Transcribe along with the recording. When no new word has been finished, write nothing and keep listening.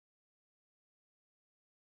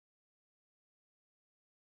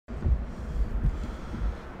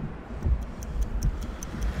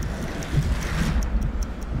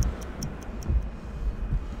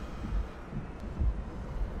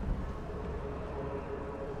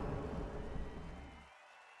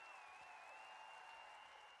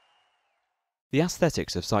The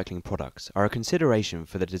aesthetics of cycling products are a consideration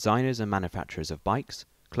for the designers and manufacturers of bikes,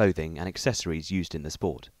 clothing and accessories used in the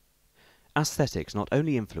sport. Aesthetics not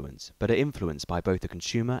only influence, but are influenced by both the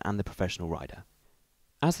consumer and the professional rider.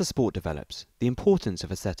 As the sport develops, the importance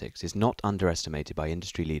of aesthetics is not underestimated by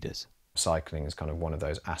industry leaders. Cycling is kind of one of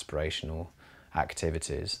those aspirational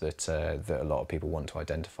activities that a lot of people want to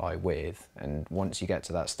identify with, and once you get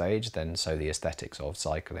to that stage, then so the aesthetics of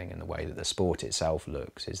cycling and the way that the sport itself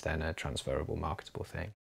looks is then a transferable, marketable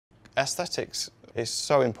thing. Aesthetics is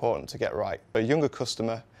so important to get right. A younger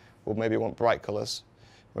customer will maybe want bright colours,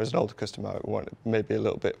 whereas an older customer will want maybe a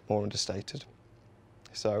little bit more understated.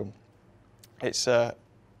 So it's a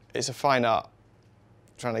fine art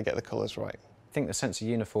trying to get the colours right. I think the sense of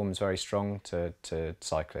uniform is very strong to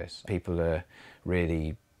cyclists. People are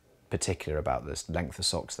really particular about the length of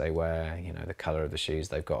socks they wear, you know, the colour of the shoes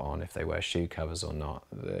they've got on, if they wear shoe covers or not,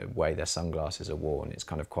 the way their sunglasses are worn. It's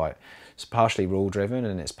kind of it's partially rule driven,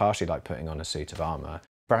 and it's partially like putting on a suit of armour.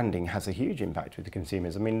 Branding has a huge impact with the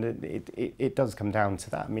consumers. I mean, it does come down to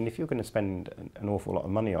that. I mean, if you're going to spend an awful lot of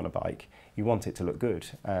money on a bike, you want it to look good.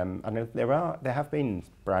 And there have been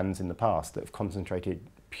brands in the past that have concentrated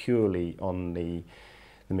purely on the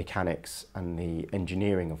mechanics and the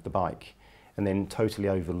engineering of the bike, and then totally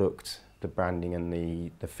overlooked the branding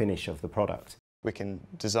and the finish of the product. We can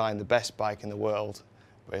design the best bike in the world,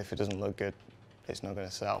 but if it doesn't look good, it's not going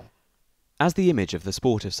to sell. As the image of the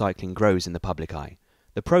sport of cycling grows in the public eye,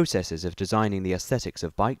 the processes of designing the aesthetics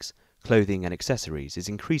of bikes, clothing and accessories is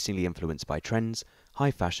increasingly influenced by trends,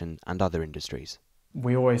 high fashion and other industries.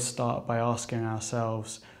 We always start by asking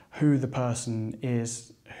ourselves who the person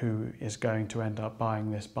is who is going to end up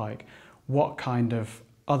buying this bike, what kind of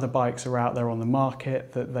other bikes are out there on the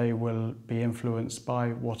market that they will be influenced by,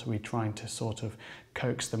 what are we trying to sort of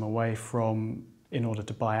coax them away from in order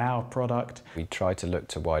to buy our product. We try to look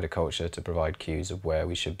to wider culture to provide cues of where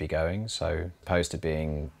we should be going, so opposed to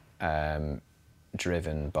being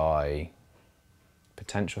driven by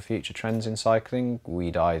potential future trends in cycling,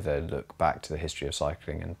 we'd either look back to the history of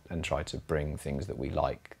cycling and try to bring things that we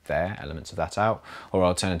like there, elements of that out, or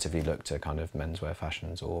alternatively look to kind of menswear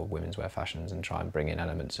fashions or women's wear fashions and try and bring in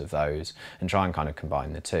elements of those and try and kind of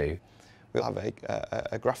combine the two. We'll have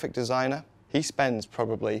a graphic designer. He spends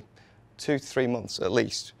probably 2 to 3 months at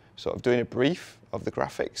least sort of doing a brief of the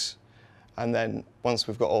graphics, and then once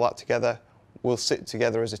we've got all that together, we'll sit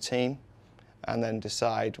together as a team and then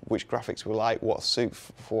decide which graphics we like, what suit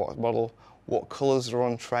for what model, what colours are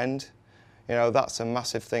on trend. You know, that's a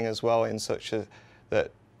massive thing as well, in such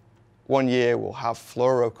that one year we'll have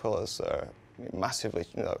fluoro colours that are massively,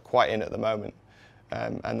 you know, quite in at the moment,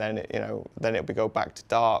 and then it'll go back to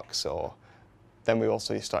darks, or then we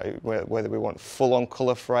also start whether we want full-on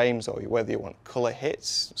colour frames or whether you want colour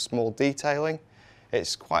hits, small detailing.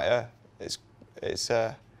 It's quite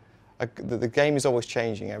the game is always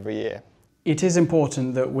changing every year. It is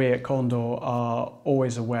important that we at Condor are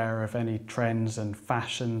always aware of any trends and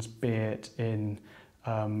fashions, be it in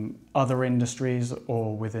other industries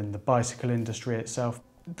or within the bicycle industry itself.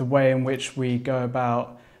 The way in which we go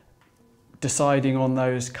about deciding on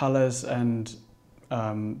those colours and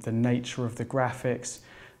the nature of the graphics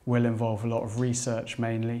will involve a lot of research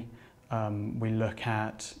mainly. We look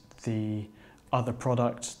at the other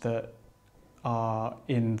products that are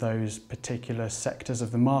in those particular sectors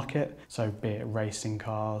of the market, so be it racing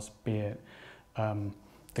cars, be it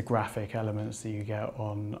the graphic elements that you get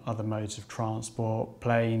on other modes of transport,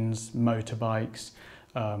 planes, motorbikes,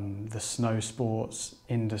 the snow sports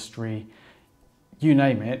industry, you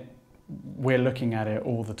name it, we're looking at it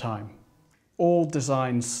all the time. All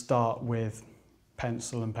designs start with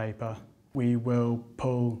pencil and paper. We will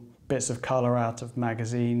pull bits of colour out of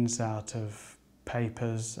magazines, out of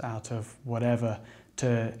papers, out of whatever,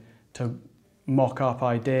 to mock up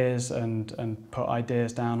ideas and put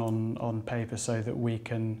ideas down on paper so that we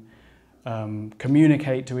can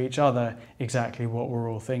communicate to each other exactly what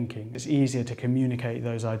we're all thinking. It's easier to communicate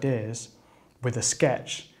those ideas with a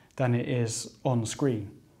sketch than it is on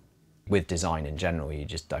screen. With design in general, you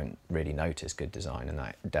just don't really notice good design, and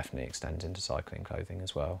that definitely extends into cycling clothing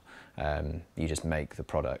as well. You just make the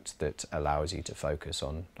product that allows you to focus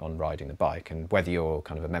on riding the bike, and whether you're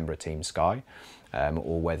kind of a member of Team Sky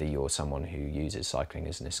or whether you're someone who uses cycling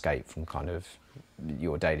as an escape from kind of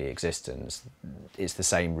your daily existence, it's the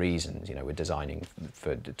same reasons. You know, we're designing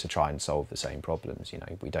to try and solve the same problems. You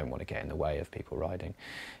know, we don't want to get in the way of people riding.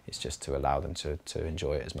 It's just to allow them to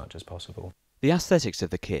enjoy it as much as possible. The aesthetics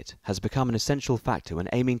of the kit has become an essential factor when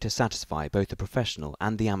aiming to satisfy both the professional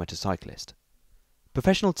and the amateur cyclist.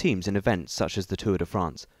 Professional teams in events such as the Tour de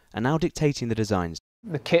France are now dictating the designs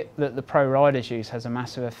The kit that the pro riders use has a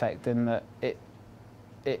massive effect in that it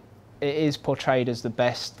is portrayed as the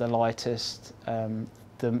best, the lightest,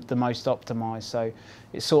 the most optimised. So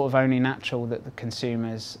it's sort of only natural that the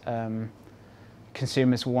consumers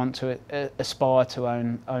want to aspire to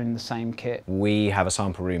own the same kit. We have a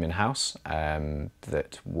sample room in-house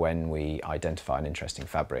that when we identify an interesting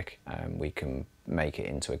fabric, we can make it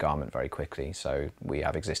into a garment very quickly. So we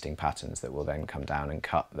have existing patterns that will then come down and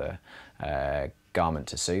cut the garment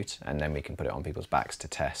to suit, and then we can put it on people's backs to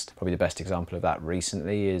test. Probably the best example of that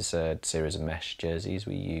recently is a series of mesh jerseys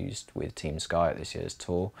we used with Team Sky at this year's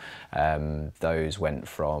tour. Those went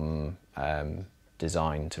from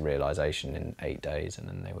design to realisation in 8 days, and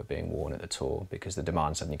then they were being worn at the tour because the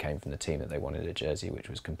demand suddenly came from the team that they wanted a jersey which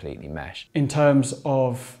was completely mesh. In terms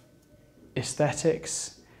of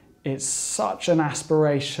aesthetics, it's such an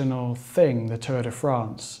aspirational thing, the Tour de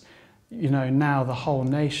France. You know, now the whole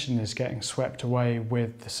nation is getting swept away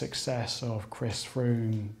with the success of Chris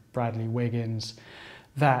Froome, Bradley Wiggins,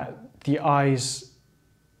 that the eyes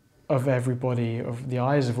of everybody, the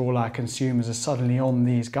eyes of all our consumers are suddenly on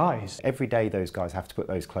these guys. Every day those guys have to put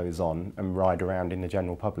those clothes on and ride around in the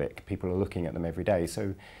general public. People are looking at them every day,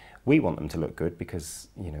 so we want them to look good because,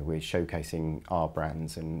 you know, we're showcasing our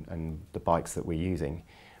brands and the bikes that we're using.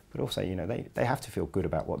 But also, you know, they have to feel good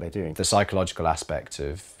about what they're doing. The psychological aspect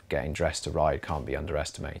of getting dressed to ride can't be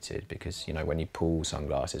underestimated because, you know, when you pull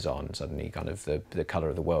sunglasses on, suddenly kind of the colour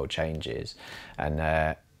of the world changes,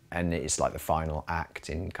 and it's like the final act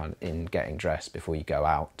in getting dressed before you go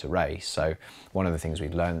out to race. So one of the things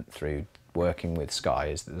we've learned through working with Sky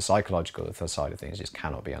is that the psychological side of things just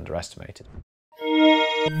cannot be underestimated.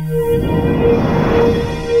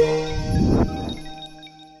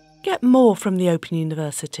 Get more from the Open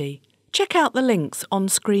University. Check out the links on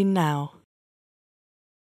screen now.